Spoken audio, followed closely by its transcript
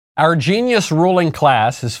Our genius ruling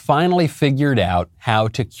class has finally figured out how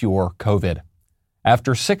to cure COVID.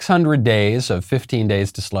 After 600 days of 15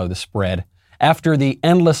 days to slow the spread, after the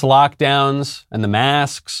endless lockdowns and the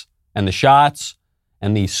masks and the shots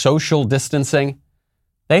and the social distancing,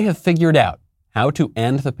 they have figured out how to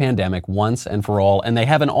end the pandemic once and for all, and they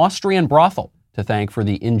have an Austrian brothel to thank for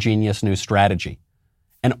the ingenious new strategy.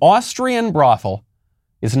 An Austrian brothel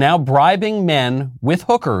is now bribing men with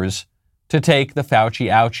hookers to take the Fauci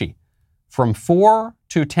ouchie. From 4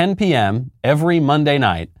 to 10 p.m. every Monday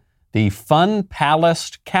night, the Fun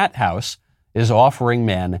Palace Cat House is offering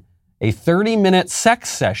men a 30-minute sex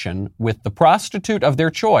session with the prostitute of their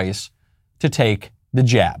choice to take the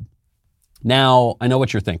jab. Now, I know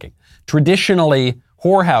what you're thinking. Traditionally,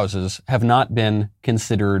 whorehouses have not been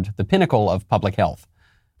considered the pinnacle of public health.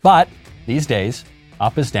 But these days,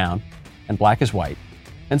 up is down and black is white.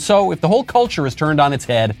 And so if the whole culture is turned on its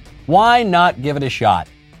head, why not give it a shot?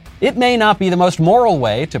 It may not be the most moral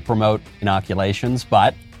way to promote inoculations,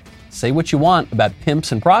 but say what you want about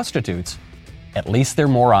pimps and prostitutes, at least they're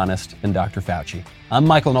more honest than Dr. Fauci. I'm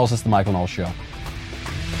Michael Knowles. This is The Michael Knowles Show.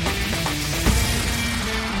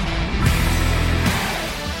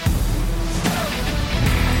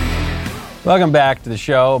 Welcome back to the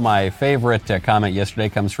show. My favorite comment yesterday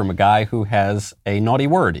comes from a guy who has a naughty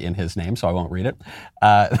word in his name, so I won't read it.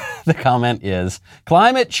 The comment is,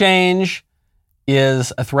 climate change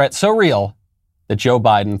is a threat so real that Joe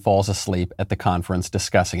Biden falls asleep at the conference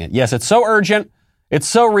discussing it. Yes, it's so urgent. It's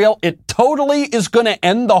so real. It totally is going to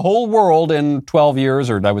end the whole world in 12 years,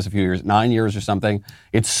 or that was a few years, 9 years or something.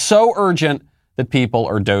 It's so urgent that people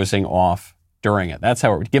are dozing off during it. That's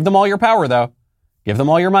how it would. Give them all your power, though. Give them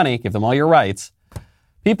all your money. Give them all your rights.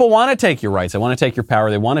 People want to take your rights. They want to take your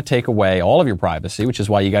power. They want to take away all of your privacy, which is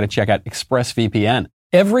why you got to check out ExpressVPN.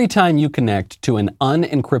 Every time you connect to an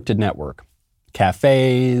unencrypted network,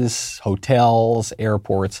 cafes, hotels,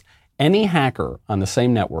 airports, any hacker on the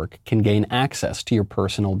same network can gain access to your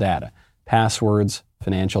personal data, passwords,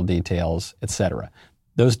 financial details, etc.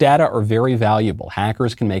 Those data are very valuable.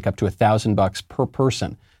 Hackers can make up to $1,000 per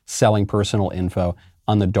person selling personal info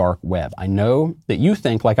on the dark web. I know that you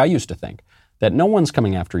think, like I used to think, that no one's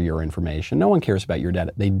coming after your information. No one cares about your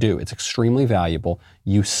data. They do. It's extremely valuable.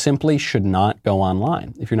 You simply should not go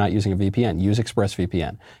online if you're not using a VPN. Use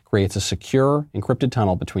ExpressVPN. Creates a secure, encrypted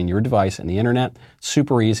tunnel between your device and the internet.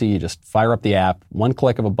 Super easy. You just fire up the app, one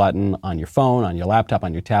click of a button on your phone, on your laptop,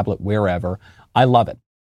 on your tablet, wherever. I love it.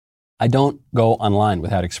 I don't go online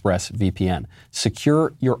without ExpressVPN.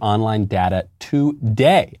 Secure your online data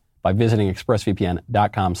today by visiting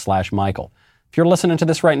expressvpn.com/Michael. If you're listening to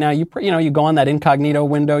this right now, you go on that incognito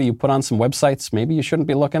window, you put on some websites maybe you shouldn't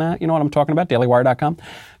be looking at. You know what I'm talking about? dailywire.com.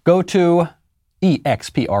 Go to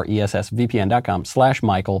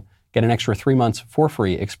expressvpn.com/Michael. Get an extra 3 months for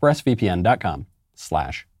free.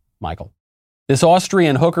 expressvpn.com/Michael. This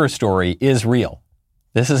Austrian hooker story is real.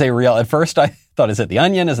 This is a real, at first I thought, is it The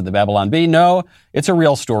Onion? Is it the Babylon Bee? No, it's a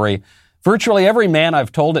real story. Virtually every man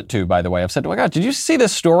I've told it to, by the way, I've said, oh my God, did you see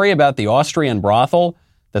this story about the Austrian brothel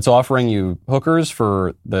that's offering you hookers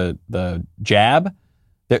for the jab?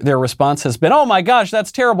 Their response has been, oh my gosh,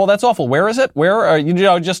 that's terrible. That's awful. Where is it? Where are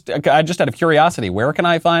just out of curiosity, where can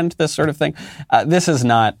I find this sort of thing? This is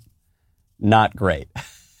not great.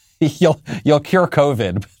 You'll cure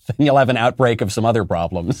COVID, but then you'll have an outbreak of some other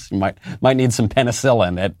problems. You might need some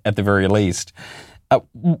penicillin at the very least.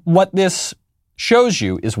 What this shows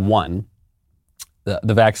you is, one,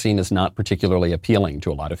 the vaccine is not particularly appealing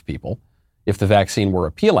to a lot of people. If the vaccine were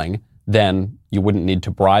appealing, then you wouldn't need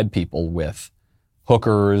to bribe people with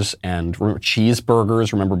hookers and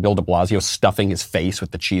cheeseburgers. Remember Bill de Blasio stuffing his face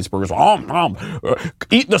with the cheeseburgers?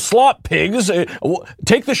 Eat the slop, pigs.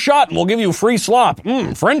 Take the shot and we'll give you free slop.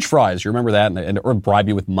 French fries. You remember that? Or bribe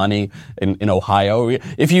you with money in Ohio.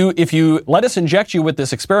 If you let us inject you with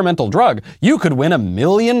this experimental drug, you could win $1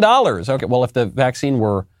 million. Okay, well, if the vaccine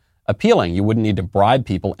were appealing, you wouldn't need to bribe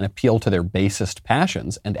people and appeal to their basest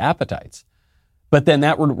passions and appetites. But then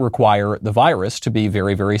that would require the virus to be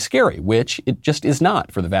very, very scary, which it just is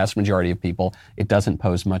not for the vast majority of people. It doesn't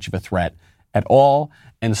pose much of a threat at all.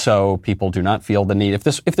 And so people do not feel the need. If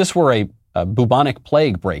this were a bubonic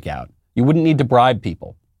plague breakout, you wouldn't need to bribe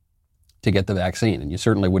people to get the vaccine. And you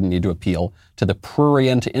certainly wouldn't need to appeal to the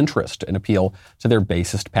prurient interest and appeal to their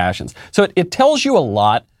basest passions. So it tells you a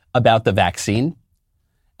lot about the vaccine,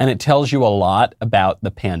 and it tells you a lot about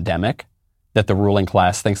the pandemic, that the ruling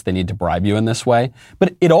class thinks they need to bribe you in this way.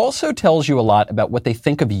 But it also tells you a lot about what they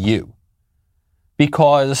think of you.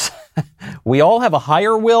 Because we all have a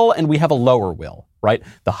higher will and we have a lower will. right?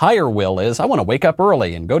 The higher will is, I want to wake up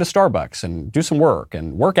early and go to Starbucks and do some work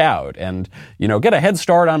and work out and, get a head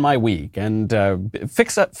start on my week and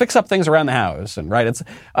fix up things around the house and, right?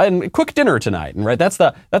 And cook dinner tonight, and right? That's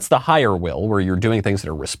the higher will, where you're doing things that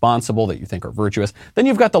are responsible, that you think are virtuous. Then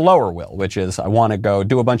you've got the lower will, which is, I want to go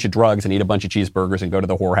do a bunch of drugs and eat a bunch of cheeseburgers and go to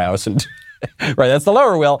the whorehouse and right? That's the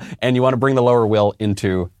lower will, and you want to bring the lower will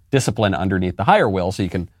into discipline underneath the higher will so you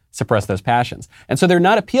can suppress those passions. And so they're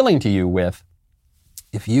not appealing to you with,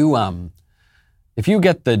 if you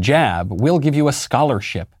get the jab, we'll give you a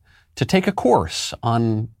scholarship to take a course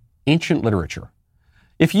on ancient literature.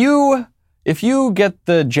 If you get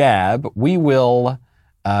the jab, we will,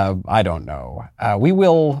 we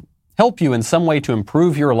will help you in some way to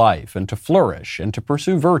improve your life and to flourish and to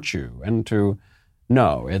pursue virtue and to,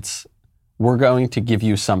 no, we're going to give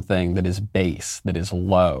you something that is base, that is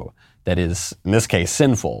low, that is, in this case,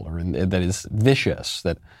 sinful, or that is vicious,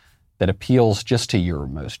 that appeals just to your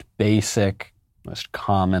most basic, most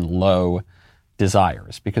common, low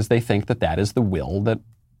desires, because they think that is the will that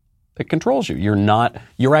controls you.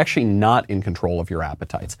 You're actually not in control of your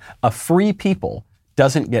appetites. A free people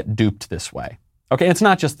doesn't get duped this way. Okay, it's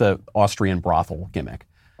not just the Austrian brothel gimmick.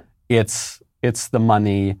 It's the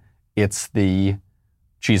money, it's the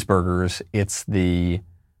cheeseburgers, it's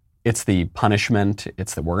the punishment,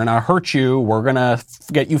 it's we're going to hurt you, we're going to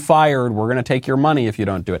get you fired, we're going to take your money if you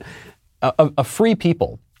don't do it. A free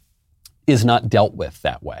people is not dealt with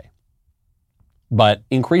that way. But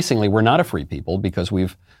increasingly, we're not a free people because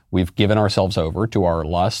we've given ourselves over to our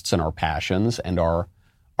lusts and our passions and our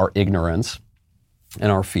ignorance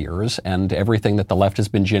and our fears and everything that the left has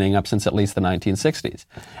been ginning up since at least the 1960s.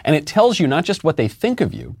 And it tells you not just what they think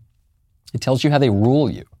of you, it tells you how they rule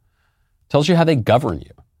you. It tells you how they govern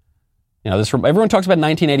you. Everyone talks about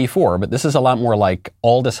 1984, but this is a lot more like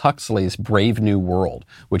Aldous Huxley's Brave New World,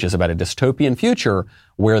 which is about a dystopian future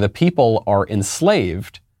where the people are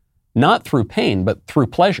enslaved, not through pain, but through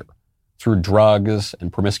pleasure, through drugs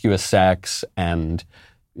and promiscuous sex and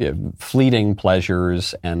fleeting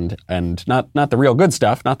pleasures and not the real good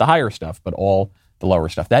stuff, not the higher stuff, but all the lower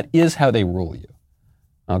stuff. That is how they rule you.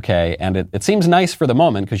 Okay, and it seems nice for the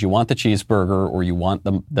moment because you want the cheeseburger or you want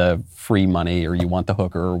the free money or you want the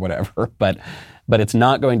hooker or whatever, but it's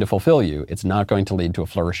not going to fulfill you. It's not going to lead to a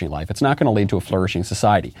flourishing life. It's not going to lead to a flourishing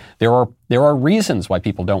society. There are reasons why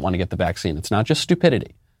people don't want to get the vaccine. It's not just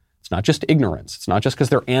stupidity. It's not just ignorance. It's not just because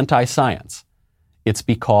they're anti-science. It's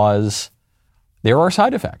because there are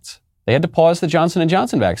side effects. They had to pause the Johnson &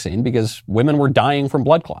 Johnson vaccine because women were dying from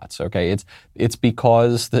blood clots, okay? It's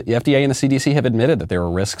because the FDA and the CDC have admitted that there are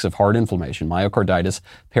risks of heart inflammation, myocarditis,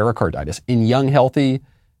 pericarditis in young, healthy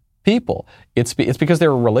people. It's because there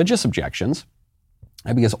are religious objections,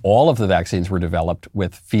 and because all of the vaccines were developed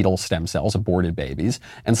with fetal stem cells, aborted babies,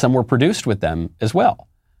 and some were produced with them as well.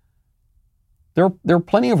 There are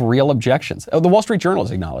plenty of real objections. Oh, the Wall Street Journal is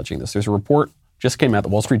acknowledging this. There's a report just came out, the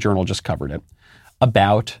Wall Street Journal just covered it,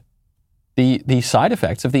 about the side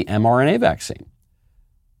effects of the mRNA vaccine.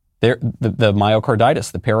 The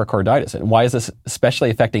myocarditis, the pericarditis. And why is this especially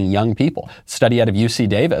affecting young people? A study out of UC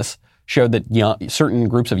Davis showed that certain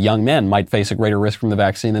groups of young men might face a greater risk from the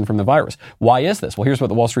vaccine than from the virus. Why is this? Well, here's what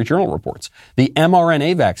the Wall Street Journal reports. The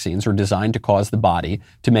mRNA vaccines are designed to cause the body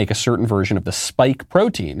to make a certain version of the spike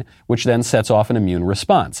protein, which then sets off an immune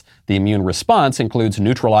response. The immune response includes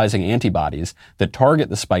neutralizing antibodies that target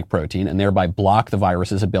the spike protein and thereby block the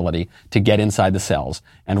virus's ability to get inside the cells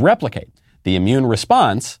and replicate. The immune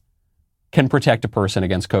response can protect a person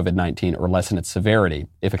against COVID-19 or lessen its severity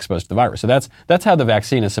if exposed to the virus. So that's how the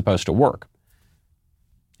vaccine is supposed to work.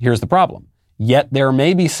 Here's the problem. Yet there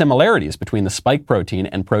may be similarities between the spike protein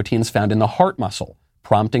and proteins found in the heart muscle,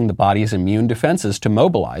 prompting the body's immune defenses to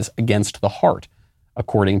mobilize against the heart,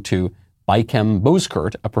 according to Baikem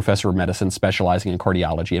Bozkurt, a professor of medicine specializing in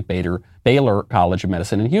cardiology at Baylor College of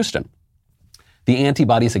Medicine in Houston. The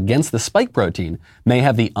antibodies against the spike protein may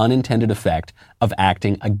have the unintended effect of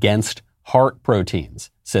acting against heart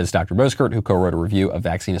proteins, says Dr. Bozkurt, who co-wrote a review of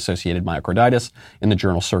vaccine-associated myocarditis in the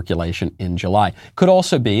journal Circulation in July. Could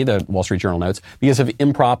also be, the Wall Street Journal notes, because of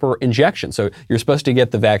improper injection. So you're supposed to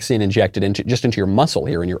get the vaccine injected into your muscle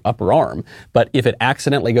here in your upper arm, but if it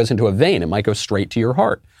accidentally goes into a vein, it might go straight to your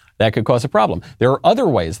heart. That could cause a problem. There are other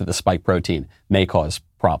ways that the spike protein may cause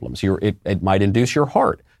problems. It might induce your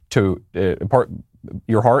heart to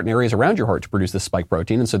your heart and areas around your heart to produce this spike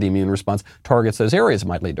protein, and so the immune response targets those areas that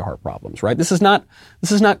might lead to heart problems, right? This is not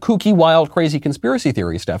kooky, wild, crazy conspiracy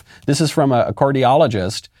theory stuff. This is from a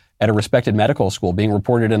cardiologist at a respected medical school being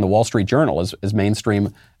reported in the Wall Street Journal, as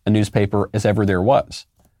mainstream a newspaper as ever there was.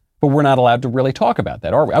 But we're not allowed to really talk about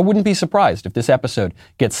that, are we? I wouldn't be surprised if this episode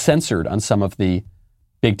gets censored on some of the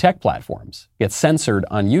big tech platforms, gets censored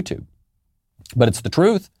on YouTube. But it's the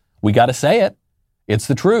truth. We got to say it. It's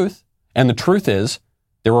the truth. And the truth is,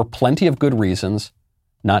 there are plenty of good reasons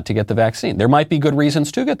not to get the vaccine. There might be good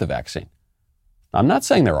reasons to get the vaccine. I'm not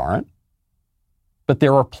saying there aren't, but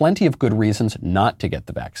there are plenty of good reasons not to get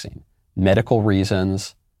the vaccine. Medical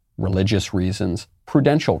reasons, religious reasons,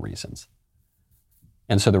 prudential reasons.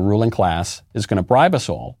 And so the ruling class is going to bribe us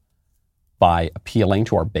all by appealing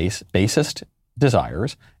to our basest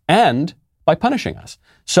desires and by punishing us.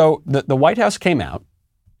 So the White House came out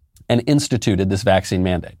and instituted this vaccine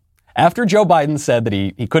mandate. After Joe Biden said that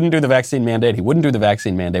he couldn't do the vaccine mandate, he wouldn't do the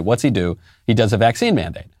vaccine mandate, what's he do? He does a vaccine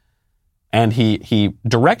mandate. And he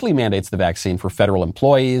directly mandates the vaccine for federal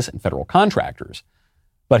employees and federal contractors.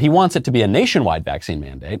 But he wants it to be a nationwide vaccine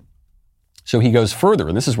mandate. So he goes further,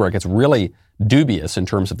 and this is where it gets really dubious in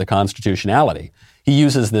terms of the constitutionality. He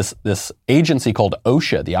uses this agency called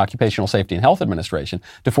OSHA, the Occupational Safety and Health Administration,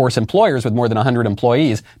 to force employers with more than 100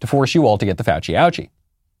 employees to force you all to get the Fauci ouchie.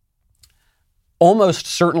 Almost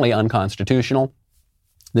certainly unconstitutional.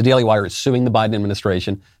 The Daily Wire is suing the Biden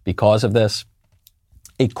administration because of this.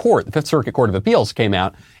 A court, the Fifth Circuit Court of Appeals, came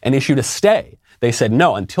out and issued a stay. They said,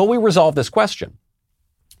 no, until we resolve this question,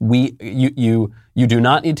 you do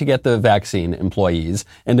not need to get the vaccine, employees,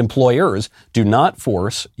 and employers do not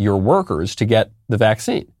force your workers to get the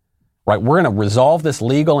vaccine. Right? We're going to resolve this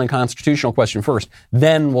legal and constitutional question first.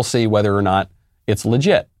 Then we'll see whether or not it's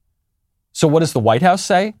legit. So what does the White House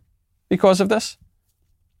say because of this?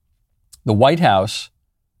 The White House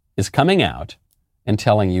is coming out and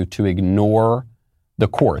telling you to ignore the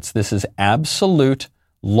courts. This is absolute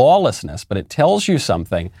lawlessness, but it tells you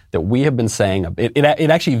something that we have been saying. It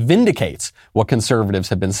actually vindicates what conservatives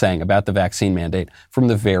have been saying about the vaccine mandate from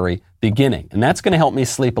the very beginning. And that's going to help me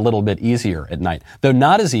sleep a little bit easier at night, though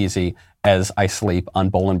not as easy as I sleep on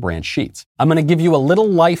Boll and Branch sheets. I'm going to give you a little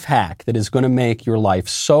life hack that is going to make your life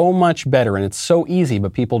so much better, and it's so easy,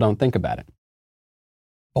 but people don't think about it.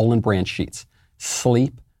 Boll and Branch sheets.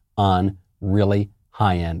 Sleep on really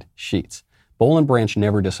high-end sheets. Boll and Branch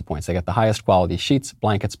never disappoints. They got the highest quality sheets,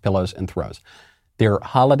 blankets, pillows, and throws. Their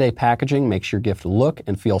holiday packaging makes your gift look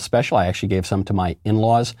and feel special. I actually gave some to my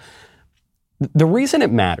in-laws. The reason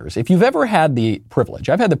it matters, if you've ever had the privilege,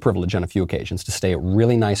 I've had the privilege on a few occasions to stay at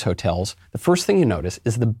really nice hotels, the first thing you notice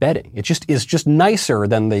is the bedding. It just is just nicer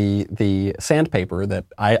than the sandpaper that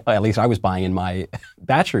at least I was buying in my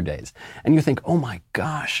bachelor days. And you think, oh my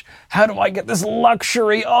gosh, how do I get this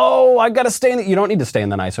luxury? Oh, I got to stay in you don't need to stay in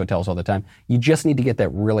the nice hotels all the time. You just need to get that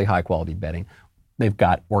really high quality bedding. They've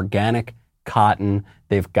got organic cotton.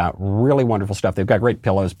 They've got really wonderful stuff. They've got great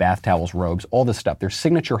pillows, bath towels, robes, all this stuff. Their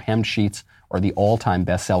signature hemmed sheets are the all-time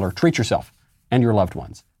bestseller. Treat yourself and your loved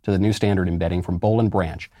ones to the new standard in bedding from Boll and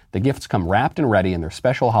Branch. The gifts come wrapped and ready in their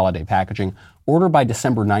special holiday packaging. Order by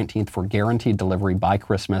December 19th for guaranteed delivery by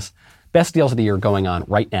Christmas. Best deals of the year going on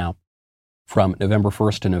right now from November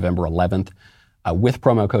 1st to November 11th with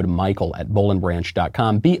promo code Michael at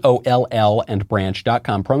bollandbranch.com, BOLL and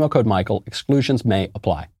branch.com. Promo code Michael. Exclusions may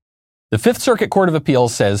apply. The Fifth Circuit Court of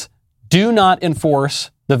Appeals says, do not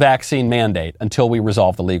enforce the vaccine mandate until we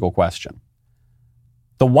resolve the legal question.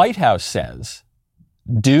 The White House says,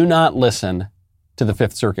 do not listen to the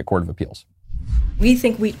Fifth Circuit Court of Appeals. We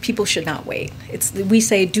think people should not wait. We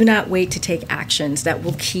say do not wait to take actions that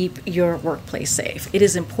will keep your workplace safe. It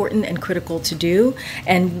is important and critical to do,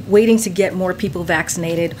 and waiting to get more people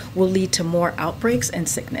vaccinated will lead to more outbreaks and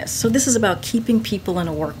sickness. So this is about keeping people in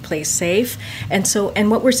a workplace safe. And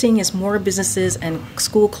what we're seeing is more businesses and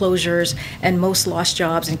school closures and most lost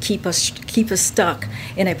jobs, and keep us stuck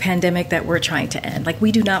in a pandemic that we're trying to end. Like,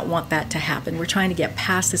 we do not want that to happen. We're trying to get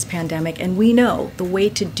past this pandemic, and we know the way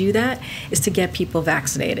to do that is to get people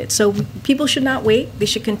vaccinated. So people should not wait. They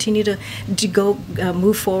should continue to go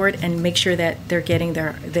move forward and make sure that they're getting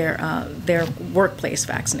their workplace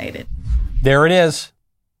vaccinated. There it is.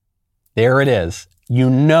 There it is. You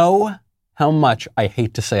know how much I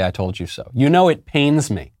hate to say I told you so. You know it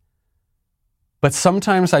pains me. But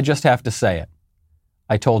sometimes I just have to say it.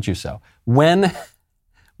 I told you so. When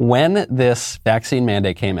this vaccine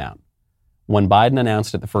mandate came out, when Biden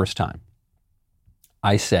announced it the first time,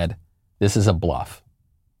 I said, this is a bluff.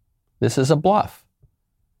 This is a bluff.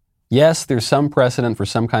 Yes, there's some precedent for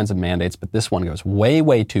some kinds of mandates, but this one goes way,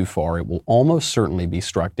 way too far. It will almost certainly be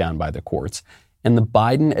struck down by the courts. And the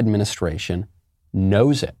Biden administration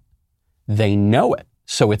knows it. They know it.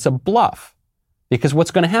 So it's a bluff. Because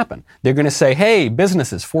what's going to happen? They're going to say, hey,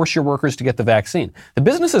 businesses, force your workers to get the vaccine. The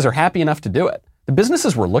businesses are happy enough to do it. The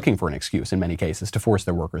businesses were looking for an excuse in many cases to force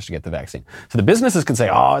their workers to get the vaccine. So the businesses can say,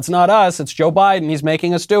 oh, it's not us, it's Joe Biden, he's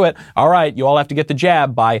making us do it. All right, you all have to get the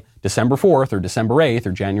jab by December 4th or December 8th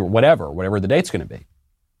or January, whatever the date's going to be.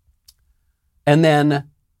 And then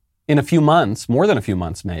in a few months, more than a few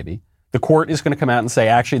months maybe, the court is going to come out and say,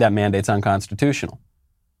 actually, that mandate's unconstitutional.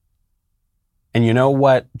 And you know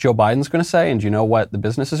what Joe Biden's going to say? And you know what the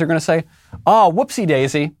businesses are going to say? Oh, whoopsie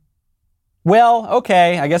daisy. Well,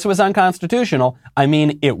 okay, I guess it was unconstitutional. I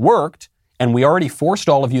mean, it worked, and we already forced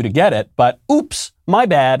all of you to get it, but oops, my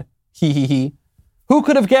bad. He, he, he. Who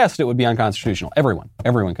could have guessed it would be unconstitutional? Everyone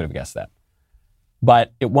could have guessed that.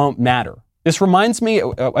 But it won't matter. This reminds me,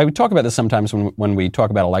 I would talk about this sometimes when we talk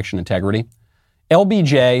about election integrity.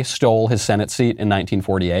 LBJ stole his Senate seat in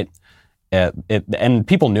 1948. And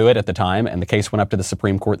people knew it at the time, and the case went up to the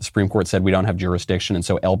Supreme Court. The Supreme Court said we don't have jurisdiction, and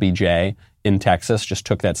so LBJ in Texas just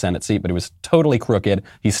took that Senate seat, but it was totally crooked.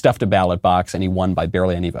 He stuffed a ballot box, and he won by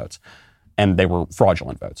barely any votes. And they were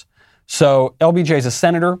fraudulent votes. So LBJ's a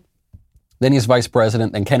senator, then he's vice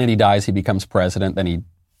president, then Kennedy dies, he becomes president, then he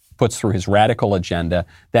puts through his radical agenda,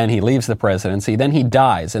 then he leaves the presidency, then he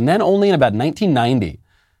dies. And then only in about 1990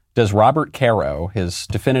 does Robert Caro, his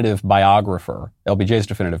definitive biographer, LBJ's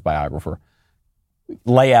definitive biographer,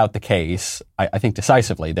 lay out the case, I think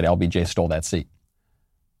decisively, that LBJ stole that seat.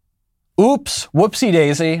 Oops, whoopsie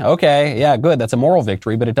daisy. Okay, yeah, good. That's a moral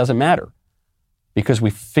victory, but it doesn't matter because we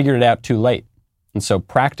figured it out too late. And so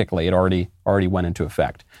practically it already went into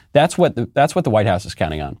effect. That's what the White House is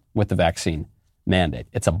counting on with the vaccine mandate.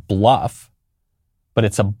 It's a bluff, but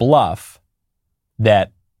it's a bluff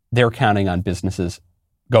that they're counting on businesses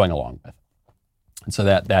going along with. And so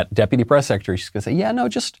that deputy press secretary, she's going to say, yeah, no,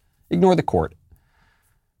 just ignore the court.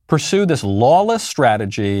 Pursue this lawless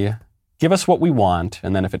strategy, give us what we want,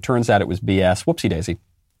 and then if it turns out it was BS, whoopsie daisy.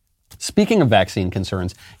 Speaking of vaccine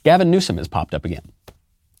concerns, Gavin Newsom has popped up again.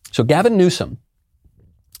 So Gavin Newsom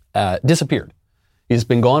disappeared. He's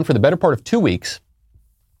been gone for the better part of 2 weeks.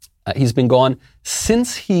 He's been gone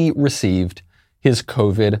since he received his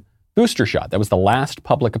COVID booster shot. That was the last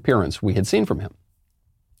public appearance we had seen from him.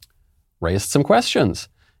 Raised some questions.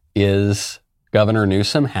 Is Governor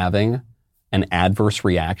Newsom having an adverse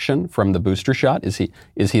reaction from the booster shot? Is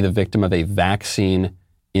he the victim of a vaccine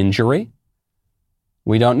injury?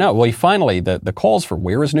 We don't know. Well, he finally, the calls for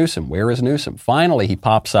where is Newsom? Finally, he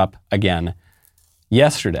pops up again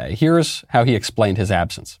yesterday. Here's how he explained his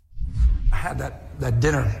absence. I had that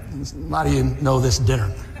dinner. A lot of you know this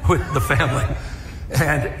dinner with the family.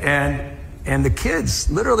 And the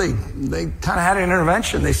kids, literally, they kind of had an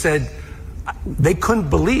intervention. They said they couldn't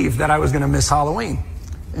believe that I was going to miss Halloween.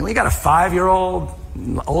 And we got a 5-year-old,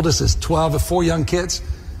 oldest is 12, 4 young kids.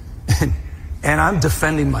 And I'm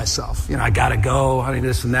defending myself. You know, I got to go, honey,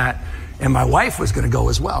 this and that. And my wife was going to go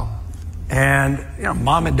as well. And, you know,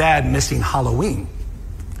 mom and dad missing Halloween.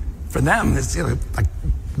 For them, it's, you know, like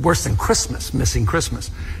worse than Christmas, missing Christmas.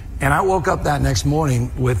 And I woke up that next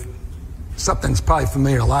morning with something that's probably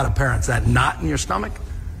familiar to a lot of parents, that knot in your stomach,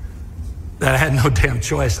 that I had no damn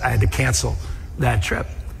choice. I had to cancel that trip.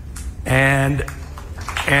 And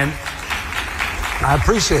I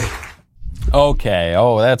appreciate it. Okay.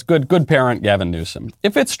 Oh, that's good. Good parent, Gavin Newsom.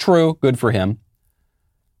 If it's true, good for him.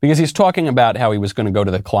 Because he's talking about how he was going to go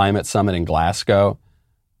to the climate summit in Glasgow,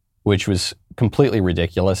 which was completely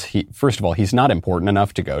ridiculous. First of all, he's not important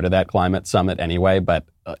enough to go to that climate summit anyway, but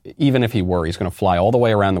even if he were, he's going to fly all the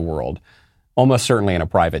way around the world, almost certainly in a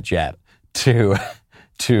private jet, to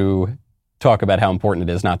talk about how important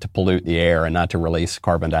it is not to pollute the air and not to release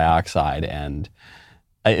carbon dioxide. And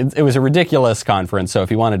it was a ridiculous conference, so if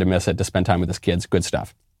he wanted to miss it to spend time with his kids, good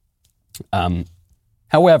stuff.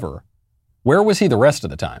 However, where was he the rest of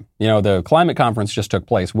the time? You know, the climate conference just took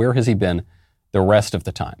place. Where has he been the rest of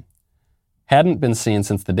the time? Hadn't been seen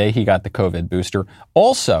since the day he got the COVID booster.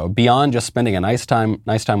 Also, beyond just spending a nice time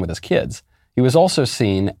with his kids, he was also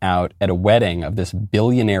seen out at a wedding of this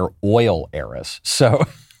billionaire oil heiress. So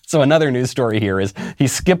another news story here is he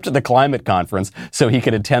skipped the climate conference so he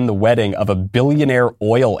could attend the wedding of a billionaire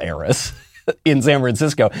oil heiress in San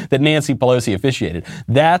Francisco that Nancy Pelosi officiated.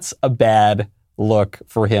 That's a bad look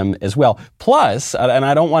for him as well. Plus, and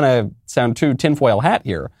I don't want to sound too tinfoil hat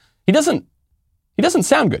here, he doesn't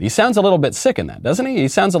sound good. He sounds a little bit sick in that, doesn't he? He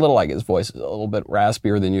sounds a little like his voice is a little bit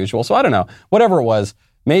raspier than usual. So I don't know. Whatever it was,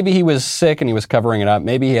 maybe he was sick and he was covering it up.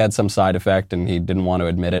 Maybe he had some side effect and he didn't want to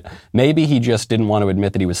admit it. Maybe he just didn't want to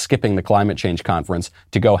admit that he was skipping the climate change conference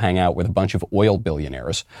to go hang out with a bunch of oil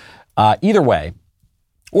billionaires. Either way,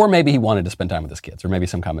 or maybe he wanted to spend time with his kids, or maybe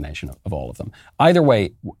some combination of all of them. Either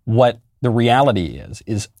way, what the reality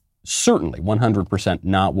is certainly 100%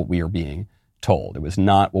 not what we are being told. It was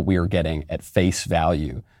not what we are getting at face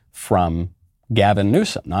value from Gavin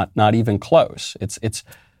Newsom, not even close. It's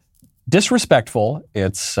disrespectful.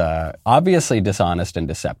 It's obviously dishonest and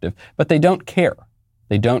deceptive, but they don't care.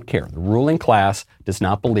 They don't care. The ruling class does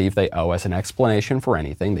not believe they owe us an explanation for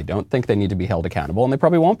anything. They don't think they need to be held accountable, and they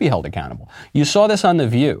probably won't be held accountable. You saw this on The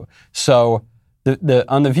View. So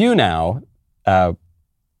on The View now, since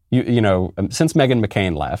Meghan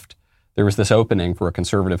McCain left, there was this opening for a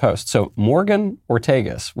conservative host. So Morgan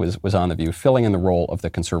Ortagus was on The View, filling in the role of the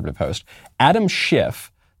conservative host. Adam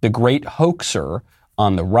Schiff, the great hoaxer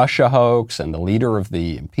on the Russia hoax and the leader of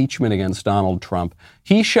the impeachment against Donald Trump,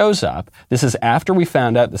 he shows up. This is after we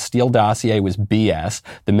found out the Steele dossier was BS.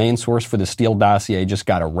 The main source for the Steele dossier just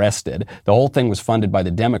got arrested. The whole thing was funded by the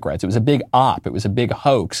Democrats. It was a big op. It was a big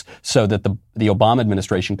hoax so that the Obama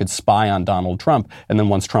administration could spy on Donald Trump, and then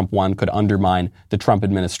once Trump won, could undermine the Trump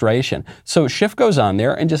administration. So Schiff goes on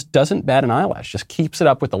there and just doesn't bat an eyelash, just keeps it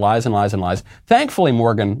up with the lies and lies and lies. Thankfully,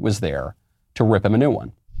 Morgan was there to rip him a new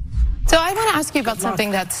one. So I want to ask you about something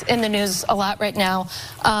that's in the news a lot right now.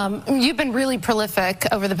 You've been really prolific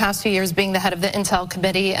over the past few years being the head of the Intel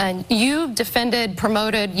Committee, and you defended,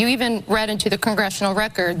 promoted, you even read into the congressional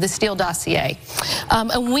record the Steele dossier.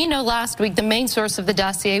 And we know last week the main source of the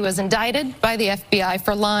dossier was indicted by the FBI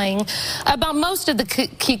for lying about most of the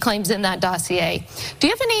key claims in that dossier. Do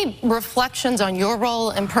you have any reflections on your role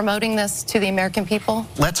in promoting this to the American people?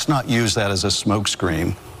 Let's not use that as a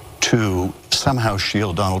smokescreen to somehow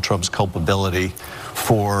shield Donald Trump's culpability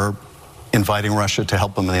for inviting Russia to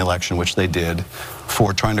help him in the election, which they did,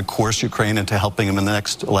 for trying to coerce Ukraine into helping him in the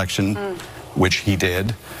next election, which he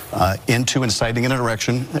did, into inciting an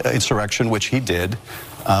insurrection, which he did.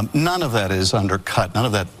 None of that is undercut. None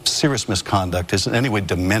of that serious misconduct is in any way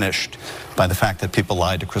diminished by the fact that people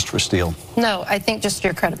lied to Christopher Steele. No, I think just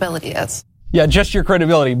your credibility is. Yeah, just your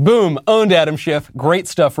credibility. Boom, owned Adam Schiff. Great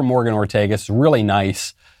stuff from Morgan Ortagus. Really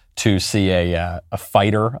nice to see a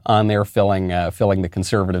fighter on there filling the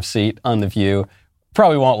conservative seat on The View.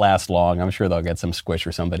 Probably won't last long. I'm sure they'll get some Squish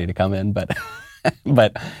or somebody to come in, but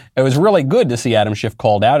but it was really good to see Adam Schiff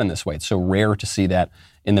called out in this way. It's so rare to see that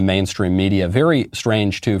in the mainstream media. Very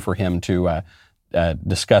strange, too, for him to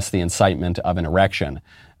discuss the incitement of an erection.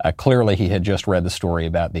 Clearly, he had just read the story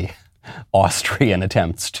about the Austrian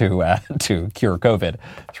attempts to cure COVID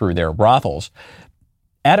through their brothels.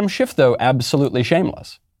 Adam Schiff, though, absolutely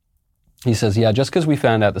shameless. He says, yeah, just because we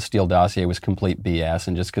found out the Steele dossier was complete BS,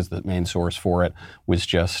 and just because the main source for it was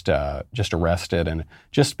just arrested, and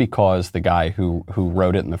just because the guy who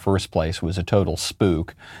wrote it in the first place was a total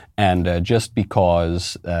spook, and just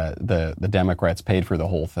because the Democrats paid for the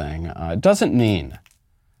whole thing, doesn't mean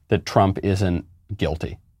that Trump isn't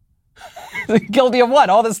guilty. Guilty of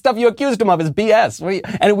what? All the stuff you accused him of is BS,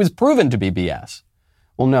 and it was proven to be BS.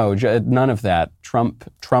 Well, no, none of that. Trump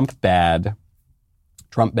bad,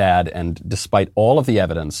 and despite all of the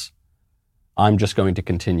evidence, I'm just going to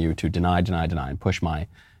continue to deny, and push my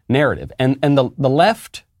narrative. And the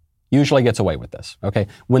left usually gets away with this, okay?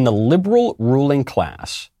 When the liberal ruling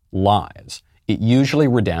class lies, it usually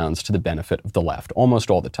redounds to the benefit of the left, almost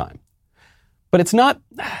all the time. But it's not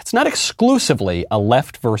exclusively a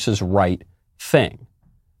left versus right thing.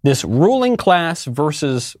 This ruling class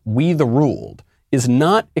versus we the ruled is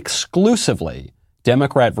not exclusively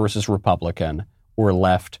Democrat versus Republican or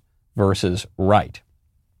left versus right.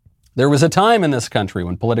 There was a time in this country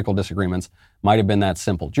when political disagreements might have been that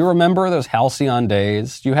simple. Do you remember those halcyon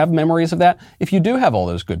days? Do you have memories of that? If you do have all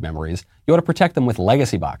those good memories, you ought to protect them with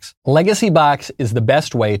Legacy Box. Legacy Box is the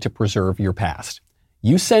best way to preserve your past.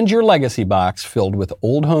 You send your Legacy Box filled with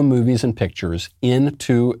old home movies and pictures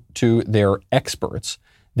to their experts.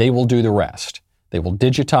 They will do the rest. They will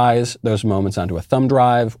digitize those moments onto a thumb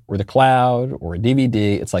drive or the cloud or a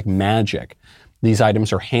DVD. It's like magic. These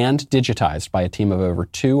items are hand digitized by a team of over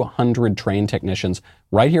 200 trained technicians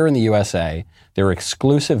right here in the USA. Their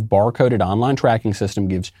exclusive barcoded online tracking system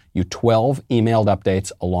gives you 12 emailed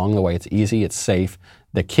updates along the way. It's easy, it's safe.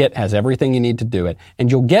 The kit has everything you need to do it, and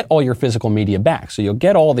you'll get all your physical media back. So you'll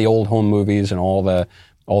get all the old home movies and all the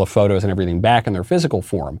photos and everything back in their physical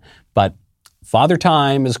form. But Father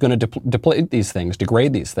Time is going to deplete these things,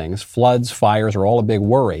 degrade these things. Floods, fires are all a big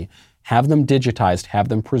worry. Have them digitized, have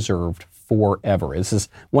them preserved forever. This is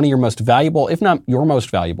one of your most valuable, if not your most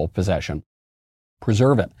valuable possession.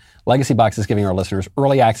 Preserve it. Legacy Box is giving our listeners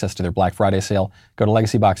early access to their Black Friday sale. Go to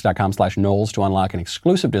legacybox.com/Knowles to unlock an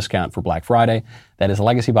exclusive discount for Black Friday. That is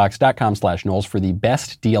legacybox.com/Knowles for the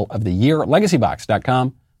best deal of the year.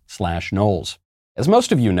 Legacybox.com/Knowles. As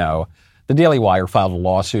most of you know, The Daily Wire filed a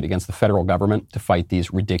lawsuit against the federal government to fight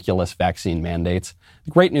these ridiculous vaccine mandates.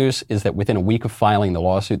 The great news is that within a week of filing the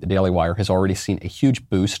lawsuit, the Daily Wire has already seen a huge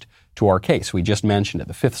boost to our case. We just mentioned it.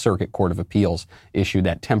 The Fifth Circuit Court of Appeals issued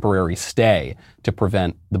that temporary stay to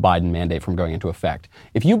prevent the Biden mandate from going into effect.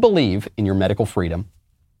 If you believe in your medical freedom,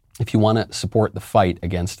 if you want to support the fight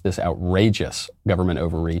against this outrageous government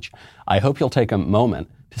overreach, I hope you'll take a moment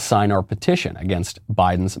to sign our petition against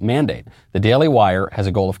Biden's mandate. The Daily Wire has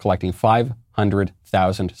a goal of collecting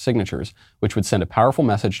 500,000 signatures, which would send a powerful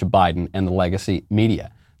message to Biden and the legacy media.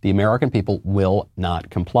 The American people will not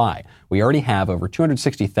comply. We already have over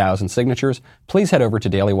 260,000 signatures. Please head over to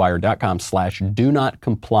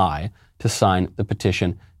dailywire.com/do-not-comply to sign the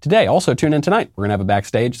petition today. Also, tune in tonight. We're going to have a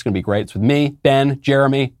backstage. It's going to be great. It's with me, Ben,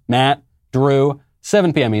 Jeremy, Matt, Drew,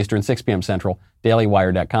 7 p.m. Eastern, 6 p.m. Central,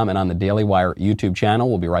 dailywire.com, and on the Daily Wire YouTube channel.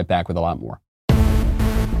 We'll be right back with a lot more.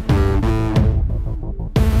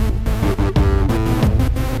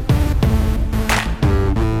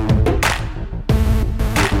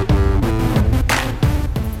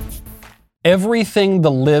 Everything the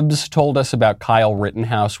libs told us about Kyle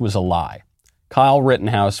Rittenhouse was a lie. Kyle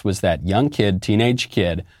Rittenhouse was that young kid, teenage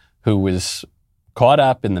kid, who was caught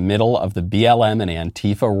up in the middle of the BLM and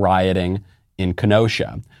Antifa rioting in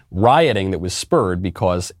Kenosha. Rioting that was spurred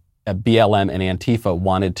because BLM and Antifa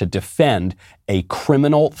wanted to defend a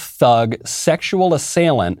criminal thug sexual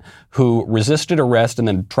assailant who resisted arrest and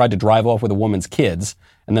then tried to drive off with a woman's kids,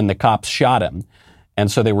 and then the cops shot him.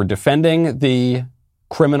 And so they were defending the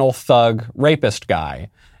criminal thug rapist guy,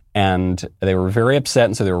 and they were very upset,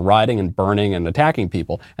 and so they were rioting and burning and attacking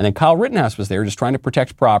people. And then Kyle Rittenhouse was there just trying to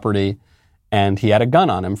protect property, and he had a gun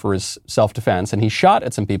on him for his self-defense, and he shot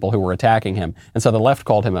at some people who were attacking him. And so the left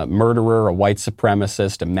called him a murderer, a white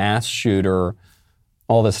supremacist, a mass shooter,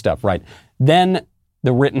 all this stuff, right? Then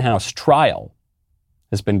the Rittenhouse trial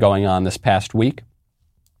has been going on this past week.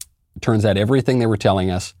 It turns out everything they were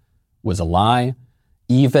telling us was a lie.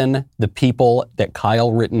 Even the people that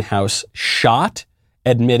Kyle Rittenhouse shot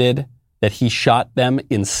admitted that he shot them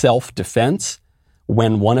in self-defense.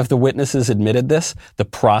 When one of the witnesses admitted this, the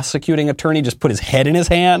prosecuting attorney just put his head in his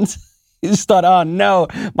hands. He just thought, oh no,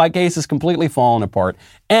 my case is completely fallen apart.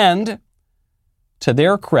 And to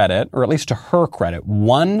their credit, or at least to her credit,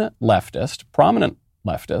 one leftist, prominent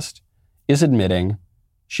leftist, is admitting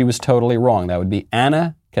she was totally wrong. That would be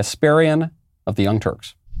Ana Kasparian of the Young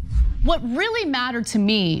Turks. What really mattered to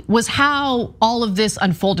me was how all of this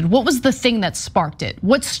unfolded. What was the thing that sparked it?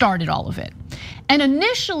 What started all of it? And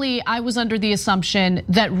initially, I was under the assumption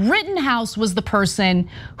that Rittenhouse was the person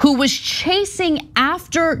who was chasing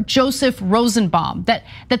after Joseph Rosenbaum,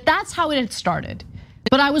 that's how it had started.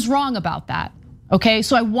 But I was wrong about that, okay?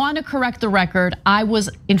 So I want to correct the record. I was,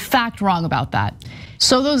 in fact, wrong about that.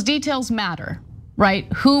 So those details matter,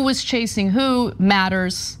 right? Who was chasing who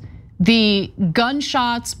matters. The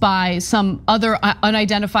gunshots by some other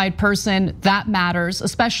unidentified person, that matters,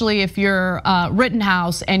 especially if you're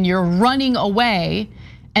Rittenhouse and you're running away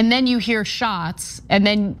and then you hear shots and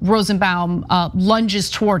then Rosenbaum lunges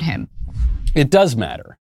toward him. It does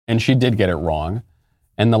matter. And she did get it wrong.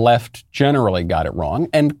 And the left generally got it wrong.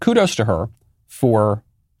 And kudos to her for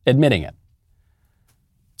admitting it.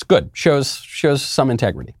 It's good. Shows some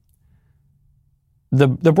integrity. The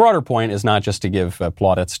broader point is not just to give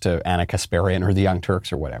plaudits to Ana Kasparian or the Young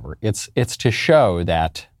Turks or whatever. It's to show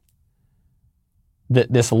that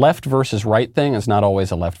this left versus right thing is not always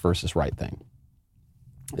a left versus right thing.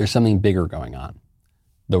 There's something bigger going on.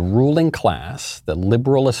 The ruling class, the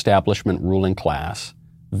liberal establishment ruling class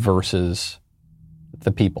versus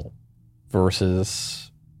the people,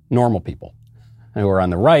 versus normal people who are on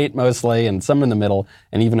the right mostly, and some in the middle,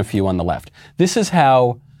 and even a few on the left. This is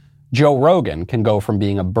how Joe Rogan can go from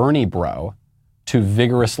being a Bernie bro to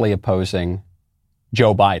vigorously opposing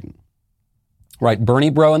Joe Biden. Right, Bernie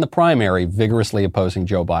bro in the primary, vigorously opposing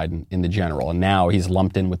Joe Biden in the general. And now he's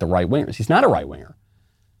lumped in with the right-wingers. He's not a right-winger,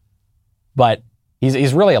 but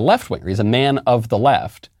he's really a left-winger. He's a man of the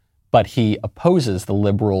left, but he opposes the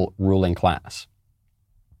liberal ruling class.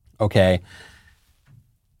 Okay.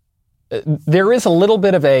 There is a little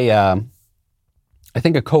bit of a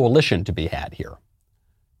coalition to be had here.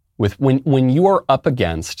 With when you are up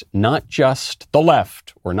against not just the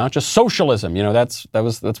left or not just socialism, that's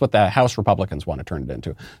what the House Republicans want to turn it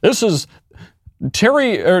into. This is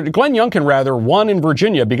Glenn Youngkin won in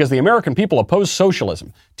Virginia because the American people oppose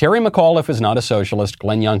socialism. Terry McAuliffe is not a socialist.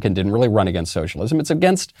 Glenn Youngkin didn't really run against socialism. It's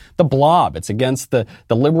against the blob. It's against the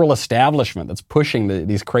liberal establishment that's pushing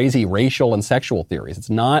these crazy racial and sexual theories.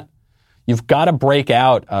 It's not. You've got to break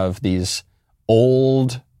out of these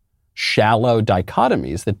old, shallow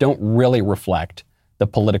dichotomies that don't really reflect the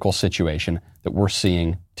political situation that we're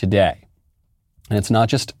seeing today. And it's not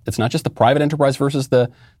just the private enterprise versus the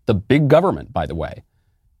big government, by the way.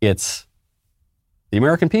 It's the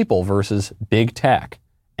American people versus big tech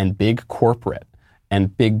and big corporate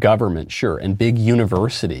and big government, sure, and big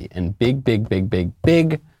university and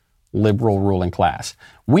big liberal ruling class.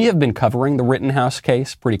 We have been covering the Rittenhouse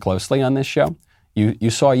case pretty closely on this show. You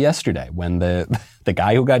saw yesterday when the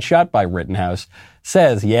guy who got shot by Rittenhouse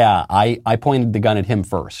says, yeah, I pointed the gun at him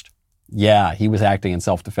first. Yeah, he was acting in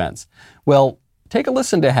self-defense. Well, take a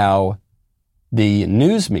listen to how the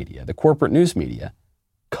news media, the corporate news media,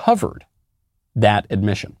 covered that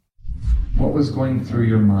admission. What was going through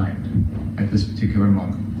your mind at this particular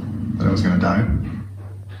moment? That I was going to die?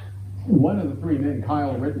 One of the three men,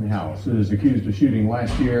 Kyle Rittenhouse, is accused of shooting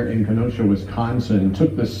last year in Kenosha, Wisconsin,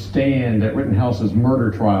 took the stand at Rittenhouse's murder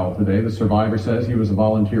trial today. The survivor says he was a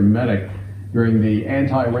volunteer medic during the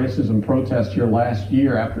anti-racism protest here last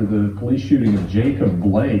year after the police shooting of Jacob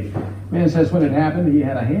Blake. Man says when it happened, he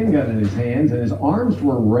had a handgun in his hands and his arms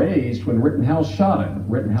were raised when Rittenhouse shot him.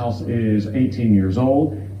 Rittenhouse is 18 years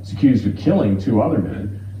old. He's accused of killing two other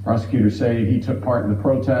men. Prosecutors say he took part in the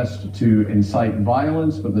protest to incite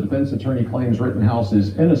violence, but the defense attorney claims Rittenhouse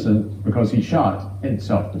is innocent because he shot in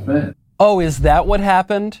self-defense. Oh, is that what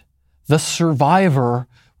happened? The survivor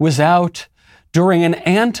was out during an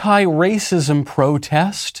anti-racism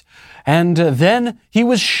protest, and then he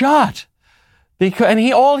was shot. And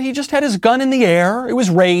he just had his gun in the air. It was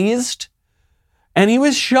raised, and he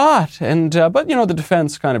was shot. But the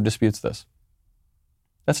defense kind of disputes this.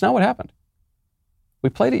 That's not what happened. We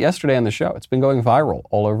played it yesterday on the show. It's been going viral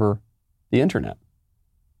all over the internet.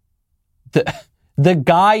 The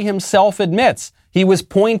guy himself admits he was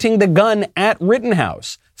pointing the gun at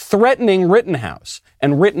Rittenhouse, threatening Rittenhouse,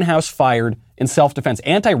 and Rittenhouse fired in self-defense.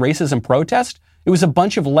 Anti-racism protest? It was a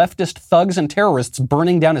bunch of leftist thugs and terrorists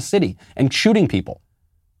burning down a city and shooting people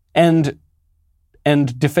and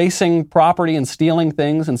defacing property and stealing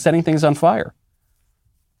things and setting things on fire.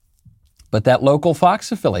 But that local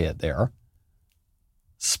Fox affiliate there,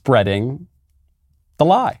 spreading the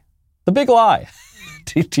lie, the big lie,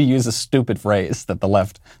 to use a stupid phrase that the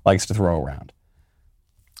left likes to throw around.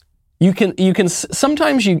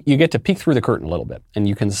 Sometimes you get to peek through the curtain a little bit and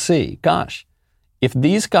you can see, gosh, if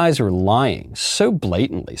these guys are lying so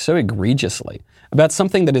blatantly, so egregiously about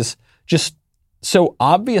something that is just so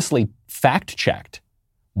obviously fact-checked,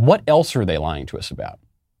 what else are they lying to us about?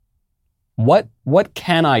 What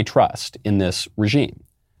can I trust in this regime?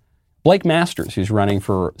 Blake Masters, who's running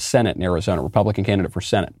for Senate in Arizona, Republican candidate for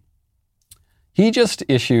Senate, he just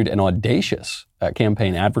issued an audacious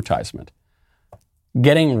campaign advertisement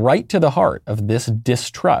getting right to the heart of this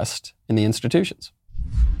distrust in the institutions.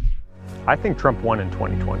 I think Trump won in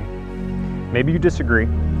 2020. Maybe you disagree,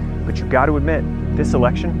 but you've got to admit, this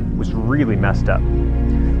election was really messed up.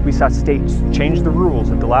 We saw states change the rules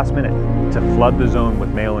at the last minute to flood the zone with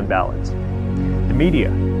mail-in ballots. The media,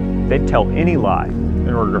 they'd tell any lie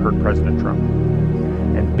in order to hurt President Trump.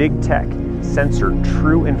 And big tech censored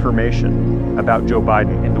true information about Joe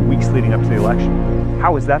Biden in the weeks leading up to the election.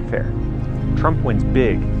 How is that fair? Trump wins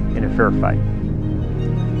big in a fair fight.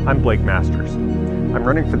 I'm Blake Masters. I'm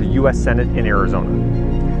running for the U.S. Senate in Arizona.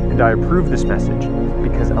 And I approve this message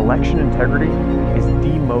because election integrity is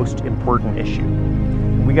the most important issue.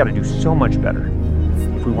 And we got to do so much better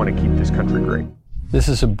if we want to keep this country great. This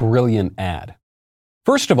is a brilliant ad.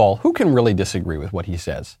 First of all, who can really disagree with what he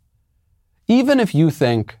says? Even if you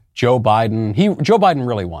think Joe Biden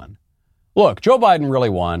really won. Look, Joe Biden really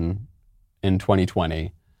won in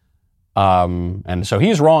 2020. And so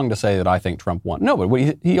he's wrong to say that I think Trump won. No,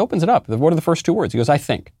 but he opens it up. What are the first two words? He goes, I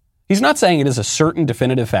think. He's not saying it is a certain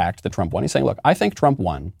definitive fact that Trump won. He's saying, look, I think Trump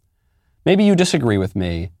won. Maybe you disagree with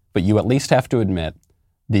me, but you at least have to admit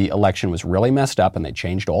the election was really messed up and they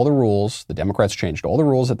changed all the rules. The Democrats changed all the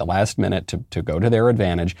rules at the last minute to go to their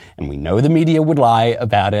advantage. And we know the media would lie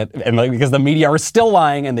about it, and because the media are still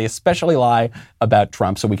lying, and they especially lie about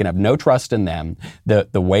Trump, so we can have no trust in them.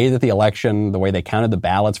 The way that the election, the way they counted the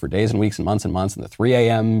ballots for days and weeks and months, and the 3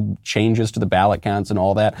 a.m. changes to the ballot counts and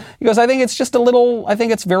all that. He goes, I think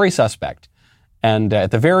it's very suspect. And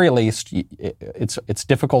at the very least, it's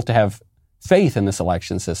difficult to have faith in this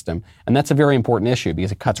election system. And that's a very important issue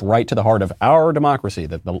because it cuts right to the heart of our democracy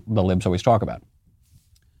that the libs always talk about.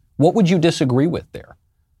 What would you disagree with there?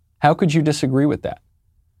 How could you disagree with that?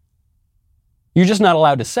 You're just not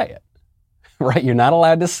allowed to say it, right? You're not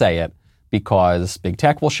allowed to say it because big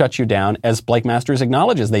tech will shut you down, as Blake Masters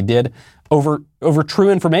acknowledges they did over true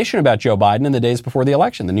information about Joe Biden in the days before the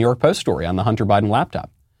election, the New York Post story on the Hunter Biden laptop.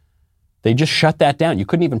 They just shut that down. You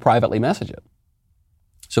couldn't even privately message it.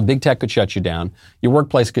 So big tech could shut you down. Your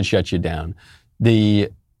workplace could shut you down. The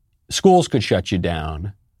schools could shut you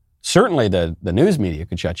down. Certainly the news media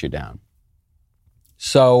could shut you down.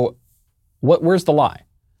 So where's the lie?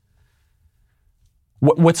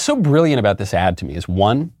 What's so brilliant about this ad to me is,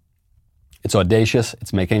 one, it's audacious.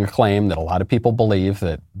 It's making a claim that a lot of people believe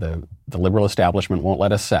that the liberal establishment won't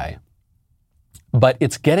let us say. But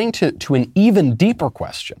it's getting to an even deeper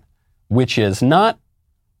question, which is not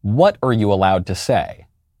what are you allowed to say,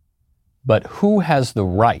 but who has the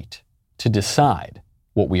right to decide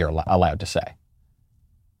what we are allowed to say.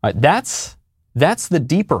 Right, that's the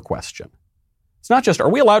deeper question. It's not just, are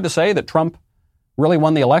we allowed to say that Trump really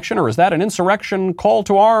won the election, or is that an insurrection, call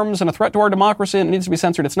to arms, and a threat to our democracy, and it needs to be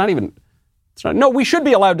censored? No, we should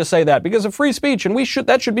be allowed to say that because of free speech, and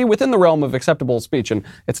that should be within the realm of acceptable speech. And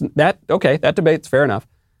that debate's fair enough.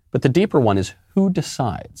 But the deeper one is, who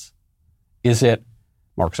decides? Is it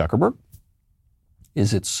Mark Zuckerberg?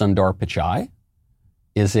 Is it Sundar Pichai?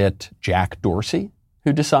 Is it Jack Dorsey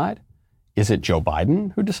who decide? Is it Joe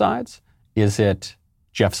Biden who decides? Is it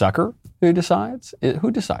Jeff Zucker who decides?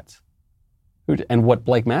 Who decides? And what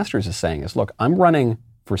Blake Masters is saying is, look, I'm running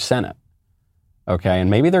for Senate. Okay, and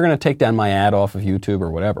maybe they're going to take down my ad off of YouTube or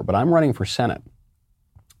whatever, but I'm running for Senate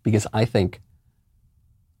because I think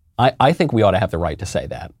we ought to have the right to say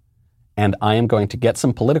that. And I am going to get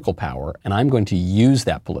some political power, and I'm going to use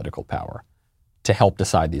that political power to help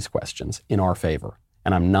decide these questions in our favor.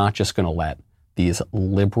 And I'm not just going to let these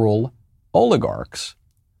liberal oligarchs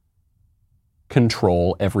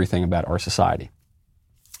control everything about our society.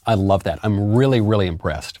 I love that. I'm really, really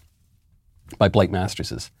impressed by Blake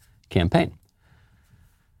Masters' campaign.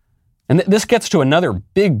 And this gets to another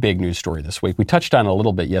big news story this week. We touched on it a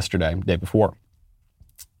little bit yesterday, the day before.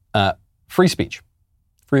 Free speech.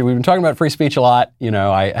 We've been talking about free speech a lot. You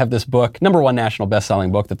know, I have this book, #1 national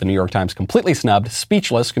best-selling book that the New York Times completely snubbed,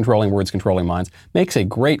 Speechless, Controlling Words, Controlling Minds. Makes a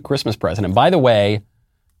great Christmas present. And by the way,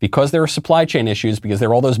 because there are supply chain issues, because there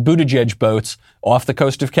are all those Buttigieg boats off the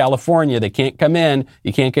coast of California, they can't come in,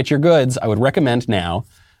 you can't get your goods, I would recommend now,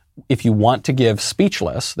 if you want to give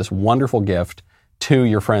Speechless, this wonderful gift, to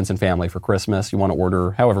your friends and family for Christmas, you want to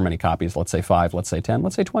order however many copies, let's say 5, let's say 10,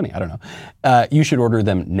 let's say 20, I don't know. You should order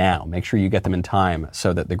them now. Make sure you get them in time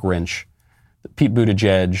so that the Grinch, Pete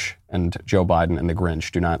Buttigieg and Joe Biden and the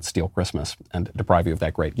Grinch do not steal Christmas and deprive you of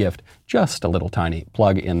that great gift. Just a little tiny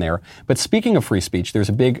plug in there. But speaking of free speech, there's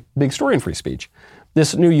a big story in free speech.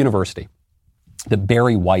 This new university that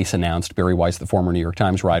Bari Weiss announced. Bari Weiss, the former New York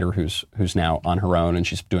Times writer who's now on her own, and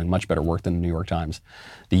she's doing much better work than the New York Times.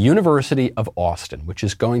 The University of Austin, which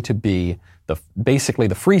is going to be basically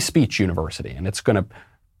the free speech university, and it's going to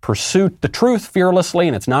pursue the truth fearlessly,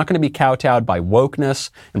 and it's not going to be kowtowed by wokeness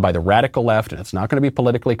and by the radical left, and it's not going to be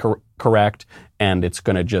politically correct, and it's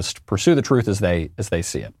going to just pursue the truth as they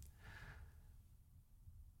see it.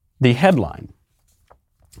 The headline,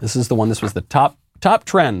 this was the top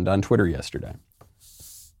trend on Twitter yesterday.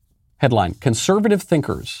 Headline, conservative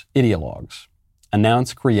thinkers, ideologues,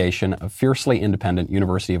 announce creation of fiercely independent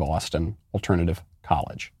University of Austin Alternative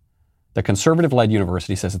College. The conservative-led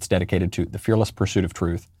university says it's dedicated to the fearless pursuit of